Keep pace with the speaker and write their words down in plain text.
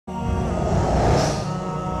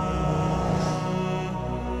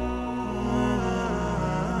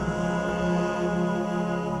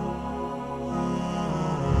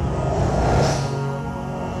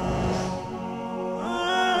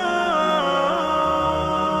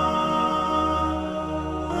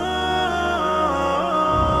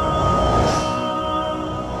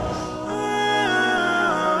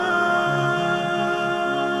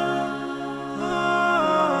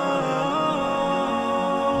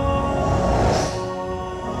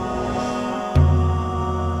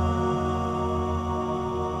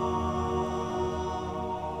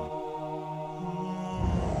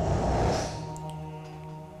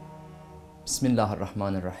Bismillah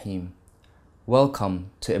ar-Rahman ar-Rahim.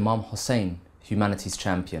 Welcome to Imam Hussein, Humanity's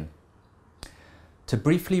Champion. To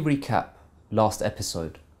briefly recap last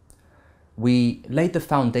episode, we laid the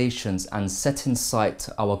foundations and set in sight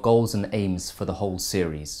our goals and aims for the whole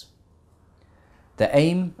series. The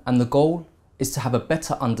aim and the goal is to have a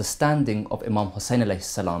better understanding of Imam Hussein alayhi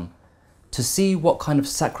salam, to see what kind of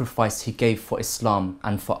sacrifice he gave for Islam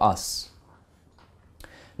and for us.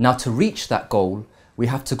 Now, to reach that goal, we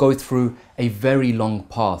have to go through a very long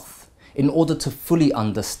path in order to fully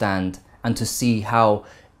understand and to see how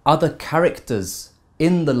other characters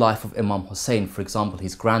in the life of Imam Hussein, for example,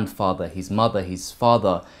 his grandfather, his mother, his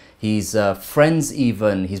father, his friends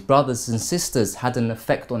even, his brothers and sisters, had an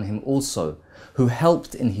effect on him also, who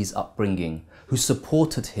helped in his upbringing, who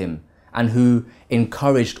supported him and who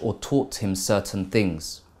encouraged or taught him certain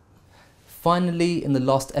things. Finally, in the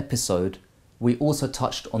last episode, we also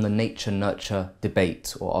touched on the nature-nurture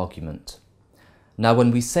debate or argument. Now,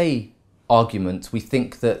 when we say argument, we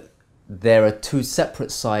think that there are two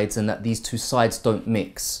separate sides and that these two sides don't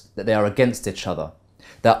mix, that they are against each other.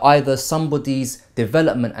 That either somebody's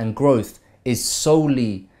development and growth is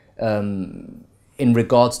solely in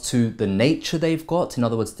regards to the nature they've got, in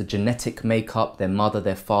other words, the genetic makeup, their mother,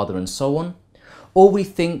 their father, and so on, or we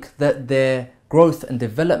think that their growth and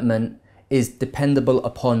development is dependable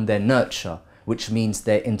upon their nurture, which means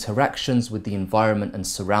their interactions with the environment and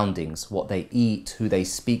surroundings, what they eat, who they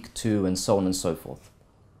speak to, and so on and so forth.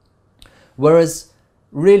 Whereas,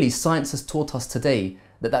 really, science has taught us today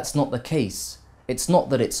that that's not the case. It's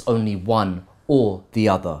not that it's only one or the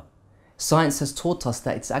other. Science has taught us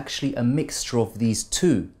that it's actually a mixture of these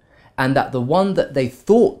two, and that the one that they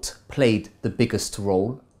thought played the biggest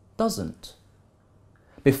role doesn't.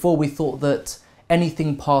 Before, we thought that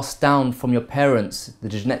anything passed down from your parents, the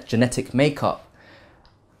genetic makeup,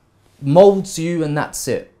 molds you and that's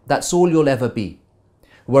it. That's all you'll ever be.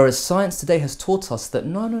 Whereas science today has taught us that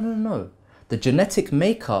no. The genetic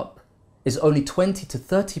makeup is only 20 to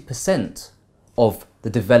 30% of the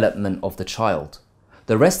development of the child.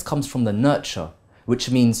 The rest comes from the nurture,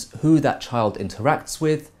 which means who that child interacts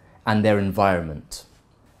with and their environment.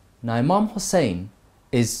 Now, Imam Hussein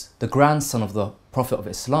is the grandson of the Prophet of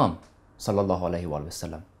Islam, sallallahu alaihi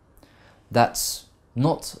wasallam. That's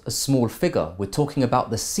not a small figure. We're talking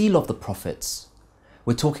about the seal of the prophets.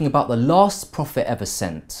 We're talking about the last prophet ever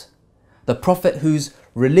sent. The prophet whose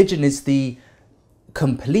religion is the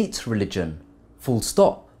complete religion, full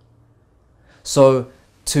stop. So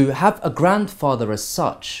to have a grandfather as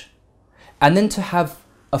such, and then to have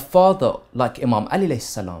a father like Imam Ali alayhi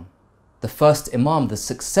salam, the first Imam, the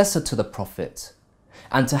successor to the Prophet,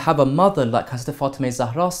 and to have a mother like Hazrat Fatima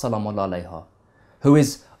Zahra salamullah alayha, who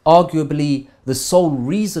is arguably the sole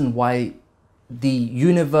reason why the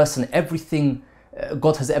universe and everything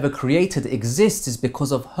God has ever created exists, is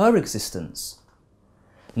because of her existence.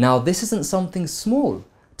 Now, this isn't something small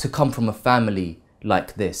to come from a family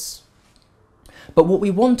like this. But what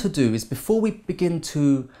we want to do is, before we begin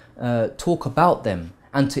to talk about them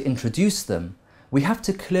and to introduce them, we have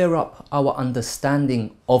to clear up our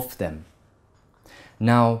understanding of them.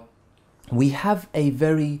 Now, we have a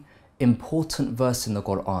very important verse in the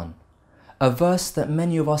Quran, a verse that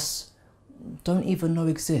many of us don't even know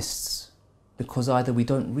exists, because either we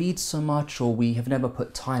don't read so much or we have never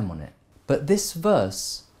put time on it. But this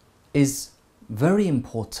verse is very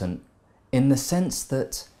important in the sense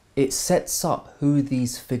that it sets up who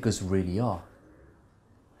these figures really are.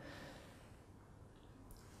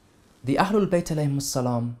 The Ahlul Bayt alayhimus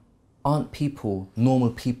salam aren't people, normal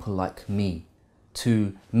people like me,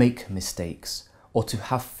 to make mistakes or to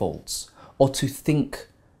have faults or to think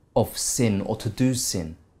of sin or to do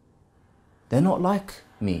sin. They're not like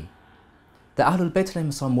me. The Ahlul Bayt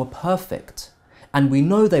alayhimus salam were perfect, and we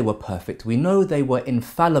know they were perfect. We know they were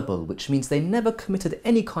infallible, which means they never committed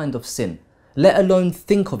any kind of sin, let alone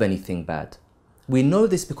think of anything bad. We know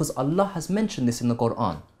this because Allah has mentioned this in the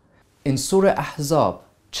Quran. In Surah Ahzab,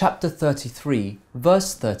 chapter 33,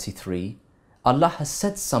 verse 33, Allah has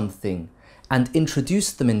said something and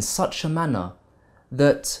introduced them in such a manner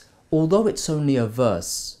that, although it's only a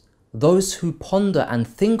verse, those who ponder and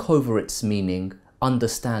think over its meaning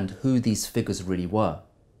understand who these figures really were.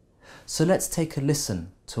 So let's take a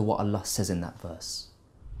listen to what Allah says in that verse.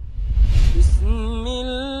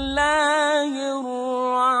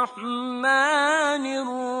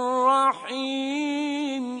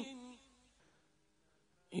 Bismillahirrahmanirrahim.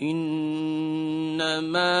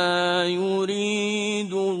 إنما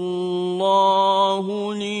يريد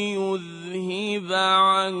الله ليذهب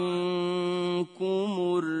عنكم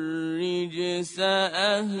الرجس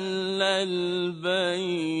أهل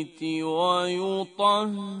البيت ويطهركم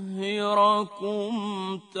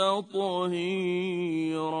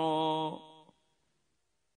خبيرا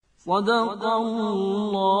صدق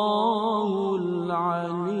الله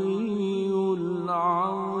العلي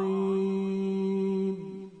العظيم.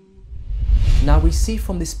 Now we see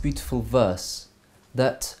from this beautiful verse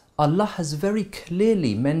that Allah has very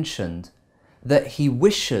clearly mentioned that He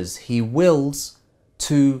wishes, He wills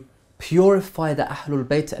to purify the Ahlul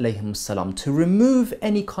Bayt alayhim salam, to remove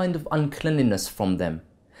any kind of uncleanliness from them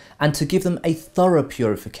and to give them a thorough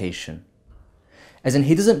purification. As in,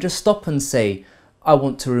 He doesn't just stop and say, I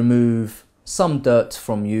want to remove some dirt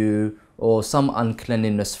from you or some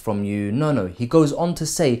uncleanliness from you. No, He goes on to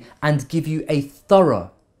say, and give you a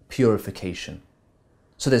thorough purification.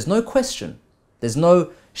 So there's no question, there's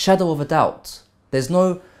no shadow of a doubt, there's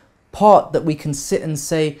no part that we can sit and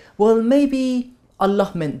say, well, maybe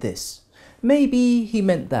Allah meant this, maybe He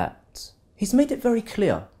meant that. He's made it very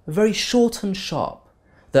clear, very short and sharp,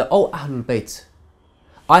 that, oh Ahlul Bayt,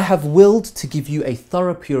 I have willed to give you a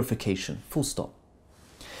thorough purification, full stop.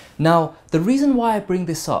 Now, the reason why I bring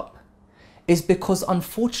this up is because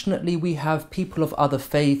unfortunately we have people of other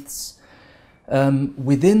faiths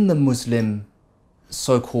within the Muslim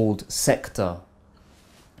so-called sector,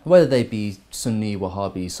 whether they be Sunni,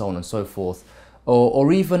 Wahhabi, so on and so forth,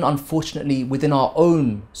 or even unfortunately within our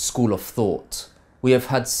own school of thought. We have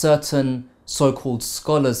had certain so-called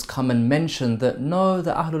scholars come and mention that no,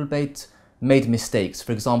 the Ahlul Bayt made mistakes.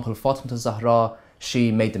 For example, Fatima Zahra,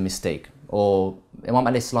 she made a mistake, or Imam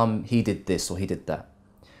alayhi salam, he did this or he did that.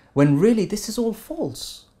 When really this is all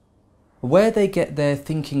false. Where they get their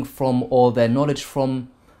thinking from or their knowledge from,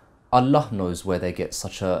 Allah knows where they get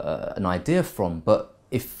such an idea from. But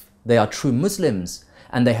if they are true Muslims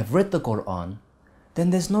and they have read the Quran,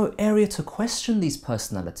 then there's no area to question these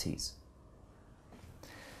personalities.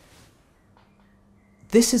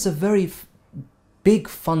 This is a very big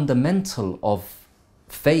fundamental of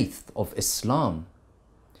faith, of Islam.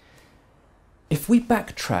 If we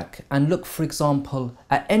backtrack and look, for example,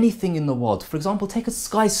 at anything in the world, for example, take a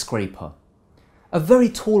skyscraper, a very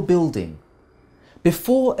tall building.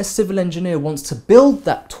 Before a civil engineer wants to build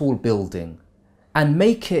that tall building and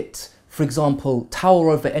make it, for example, tower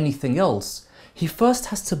over anything else, he first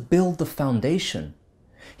has to build the foundation.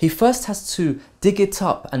 He first has to dig it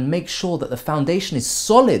up and make sure that the foundation is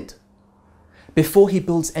solid before he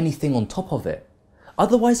builds anything on top of it.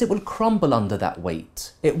 Otherwise it will crumble under that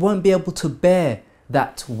weight. It won't be able to bear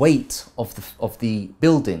that weight of the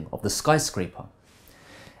building, of the skyscraper.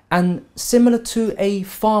 And similar to a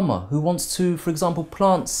farmer who wants to, for example,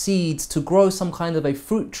 plant seeds to grow some kind of a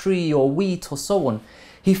fruit tree or wheat or so on,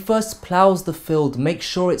 he first plows the field, makes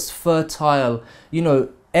sure it's fertile,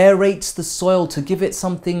 aerates the soil to give it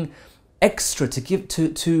something extra,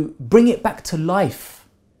 to bring it back to life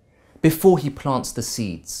before he plants the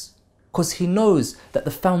seeds. Because he knows that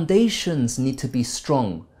the foundations need to be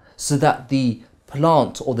strong so that the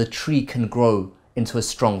plant or the tree can grow into a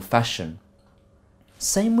strong fashion.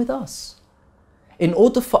 Same with us. In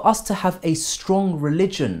order for us to have a strong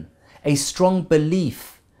religion, a strong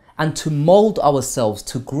belief, and to mold ourselves,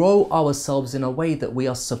 to grow ourselves in a way that we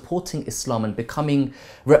are supporting Islam and becoming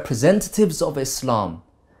representatives of Islam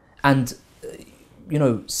and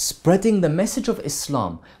spreading the message of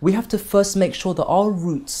Islam, we have to first make sure that our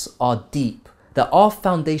roots are deep, that our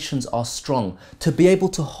foundations are strong to be able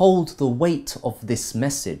to hold the weight of this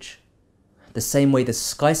message. The same way the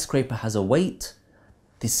skyscraper has a weight,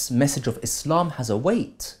 this message of Islam has a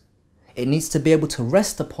weight. It needs to be able to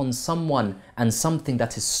rest upon someone and something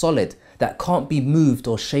that is solid, that can't be moved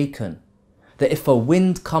or shaken. That if a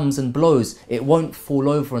wind comes and blows, it won't fall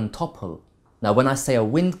over and topple. Now, when I say a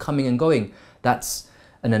wind coming and going, that's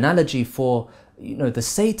an analogy for, the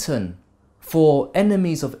Satan, for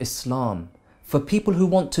enemies of Islam, for people who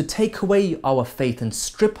want to take away our faith and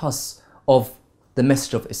strip us of the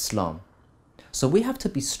message of Islam. So we have to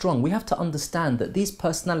be strong. We have to understand that these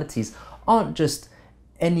personalities aren't just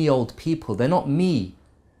any old people. They're not me.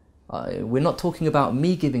 We're not talking about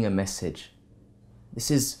me giving a message.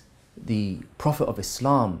 This is the Prophet of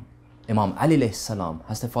Islam, Imam Ali alayhi salam,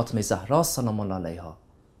 Hazrat Fatima Zahra salamullah alayha,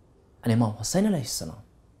 and Imam Hussein alayhi salam.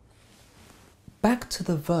 Back to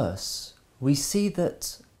the verse, we see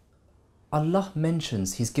that Allah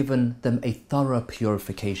mentions He's given them a thorough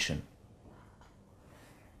purification.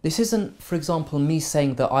 This isn't, for example, me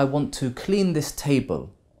saying that I want to clean this table.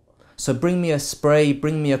 So bring me a spray,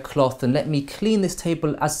 bring me a cloth and let me clean this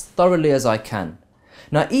table as thoroughly as I can.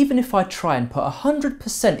 Now, even if I try and put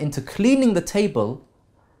 100% into cleaning the table,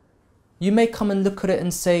 you may come and look at it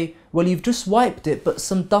and say, well, you've just wiped it, but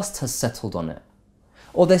some dust has settled on it.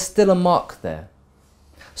 Or there's still a mark there.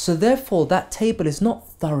 So therefore, that table is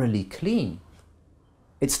not thoroughly clean.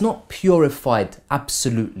 It's not purified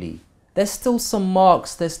absolutely. There's still some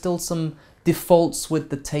marks, there's still some defaults with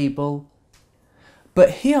the table.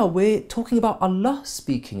 But here we're talking about Allah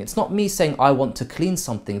speaking. It's not me saying I want to clean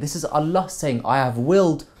something. This is Allah saying I have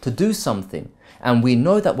willed to do something. And we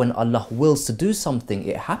know that when Allah wills to do something,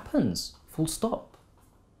 it happens. Full stop.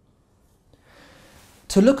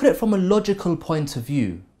 To look at it from a logical point of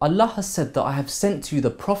view, Allah has said that I have sent to you the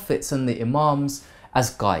prophets and the imams as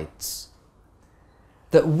guides.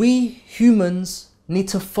 That we humans need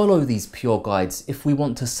to follow these pure guides if we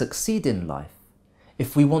want to succeed in life.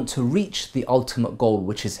 If we want to reach the ultimate goal,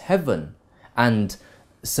 which is heaven, and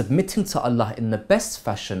submitting to Allah in the best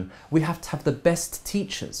fashion, we have to have the best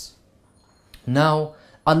teachers. Now,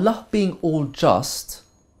 Allah being all just,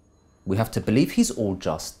 we have to believe He's all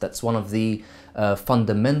just. That's one of the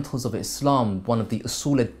fundamentals of Islam, one of the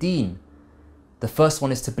usul ad-din. The first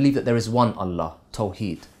one is to believe that there is one Allah,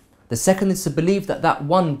 Tawheed. The second is to believe that that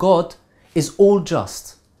one God is all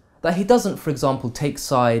just. That He doesn't, for example, take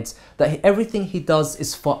sides, that everything He does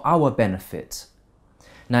is for our benefit.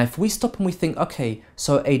 Now, if we stop and we think, okay,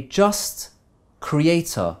 so a just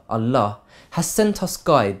creator, Allah, has sent us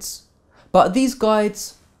guides, but these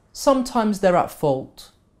guides, sometimes they're at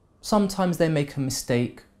fault, sometimes they make a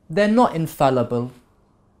mistake, they're not infallible.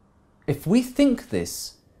 If we think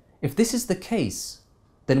this, if this is the case,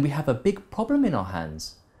 then we have a big problem in our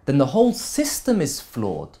hands. Then the whole system is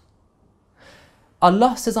flawed.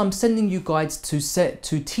 Allah says, I'm sending you guides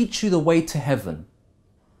to teach you the way to heaven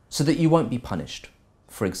so that you won't be punished,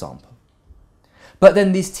 for example. But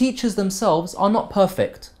then these teachers themselves are not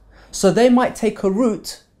perfect. So they might take a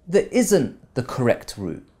route that isn't the correct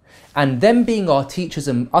route. And them being our teachers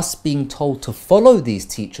and us being told to follow these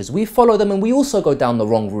teachers, we follow them and we also go down the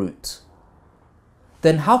wrong route.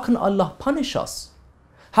 Then how can Allah punish us?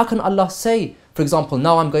 How can Allah say, for example,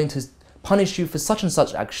 now I'm going to punish you for such and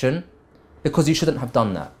such action, because you shouldn't have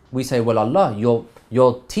done that. We say, well, Allah,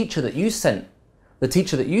 your teacher that you sent, the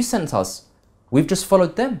teacher that you sent us, we've just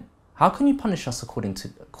followed them. How can you punish us according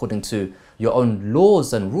to your own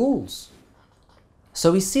laws and rules?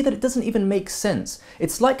 So we see that it doesn't even make sense.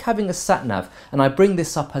 It's like having a sat-nav, and I bring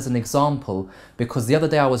this up as an example because the other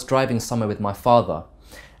day I was driving somewhere with my father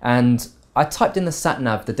and I typed in the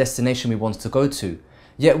sat-nav, the destination we wanted to go to.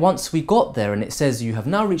 Yet once we got there and it says you have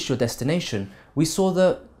now reached your destination, we saw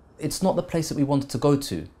that it's not the place that we wanted to go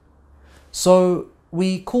to. So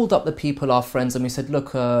we called up the people, our friends, and we said,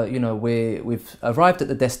 look, we've arrived at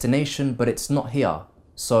the destination, but it's not here.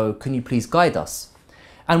 So can you please guide us?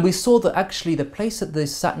 And we saw that actually the place that the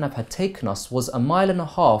sat-nav had taken us was 1.5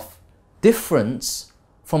 miles difference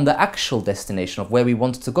from the actual destination of where we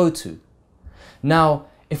wanted to go to. Now,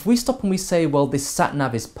 if we stop and we say, well, this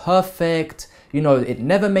sat-nav is perfect, it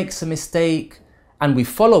never makes a mistake, and we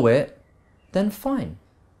follow it, then fine.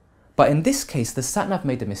 But in this case, the sat-nav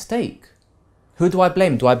made a mistake. Who do I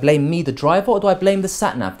blame? Do I blame me, the driver, or do I blame the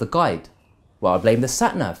sat-nav, the guide? Well, I blame the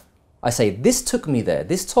sat-nav. I say, this took me there.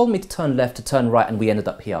 This told me to turn left, to turn right, and we ended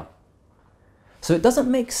up here. So it doesn't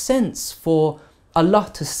make sense for Allah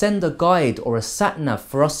to send a guide or a sat-nav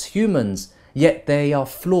for us humans, yet they are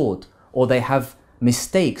flawed, or they have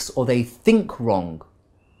mistakes, or they think wrong.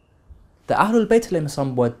 The Ahlul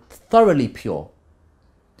Bayt were thoroughly pure.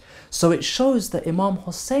 So it shows that Imam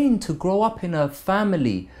Hussein, to grow up in a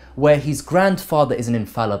family where his grandfather is an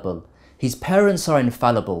infallible, his parents are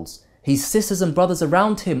infallibles, his sisters and brothers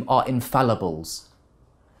around him are infallibles.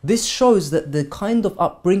 This shows that the kind of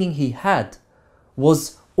upbringing he had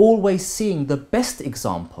was always seeing the best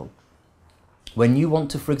example. When you want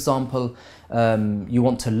to, for example, you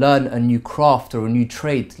want to learn a new craft or a new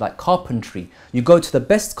trade like carpentry, you go to the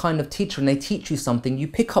best kind of teacher and they teach you something, you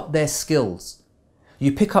pick up their skills.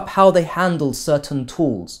 You pick up how they handle certain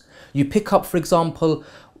tools. You pick up, for example,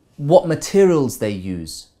 what materials they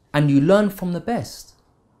use, and you learn from the best.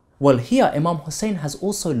 Well, here Imam Hussein has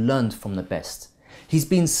also learned from the best. He's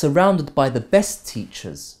been surrounded by the best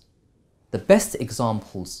teachers, the best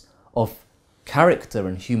examples of character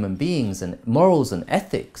and human beings and morals and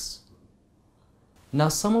ethics. Now,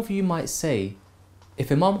 some of you might say,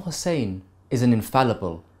 if Imam Hussein is an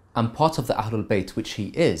infallible and part of the Ahlul Bayt, which he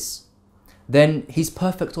is, then he's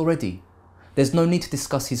perfect already. There's no need to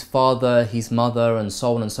discuss his father, his mother, and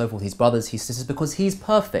so on and so forth, his brothers, his sisters, because he's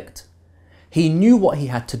perfect. He knew what he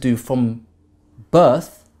had to do from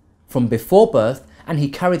birth, from before birth, and he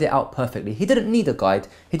carried it out perfectly. He didn't need a guide,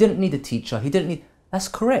 he didn't need a teacher, that's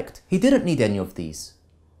correct. He didn't need any of these.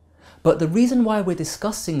 But the reason why we're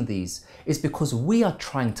discussing these is because we are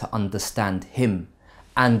trying to understand him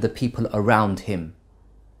and the people around him.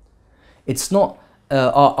 It's not,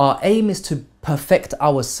 our aim is to perfect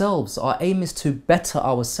ourselves. Our aim is to better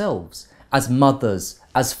ourselves as mothers,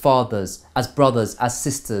 as fathers, as brothers, as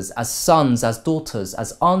sisters, as sons, as daughters,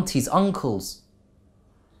 as aunties, uncles.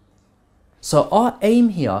 So our aim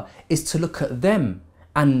here is to look at them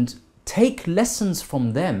and take lessons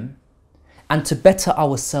from them and to better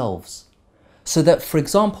ourselves. So that, for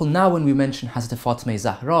example, now when we mention Hazrat Fatima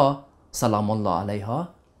Zahra, Salamullah alayha,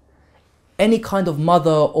 any kind of mother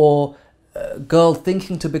or girl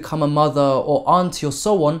thinking to become a mother or auntie or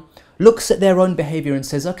so on, looks at their own behavior and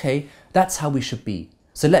says, okay, that's how we should be.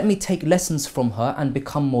 So let me take lessons from her and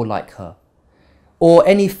become more like her. Or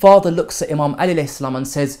any father looks at Imam Ali alayhi salam and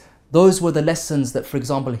says, those were the lessons that, for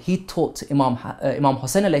example, he taught to Imam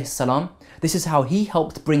Hussein alayhi salam. This is how he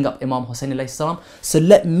helped bring up Imam Hussein alayhi salam. So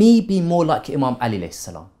let me be more like Imam Ali alayhi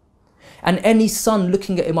salam. And any son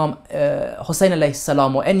looking at Imam Hussein alayhi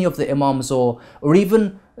salam or any of the Imams or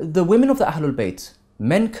even the women of the Ahlul Bayt,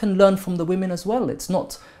 men can learn from the women as well.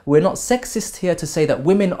 We're not sexist here to say that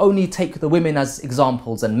women only take the women as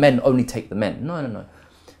examples and men only take the men. No.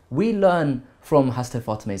 We learn from Hazrat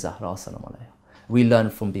Fatima Zahra salam alayha. We learn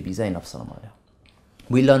from Bibi Zainab salam alayha.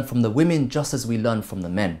 We learn from the women just as we learn from the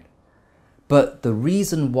men. But the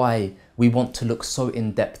reason why we want to look so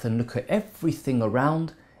in depth and look at everything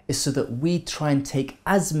around is so that we try and take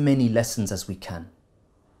as many lessons as we can.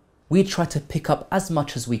 We try to pick up as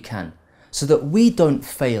much as we can so that we don't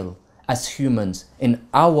fail as humans in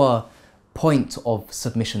our point of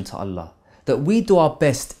submission to Allah. That we do our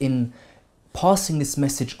best in passing this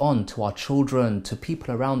message on to our children, to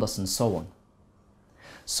people around us and so on.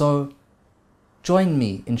 So join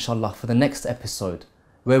me, inshallah, for the next episode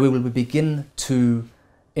where we will begin to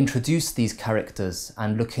introduce these characters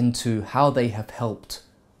and look into how they have helped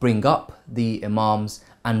bring up the Imams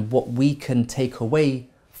and what we can take away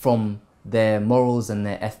from their morals and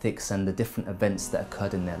their ethics and the different events that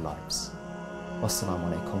occurred in their lives.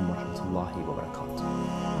 Wassalamu alaikum wa rahmatullahi wa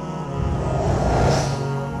barakatuh.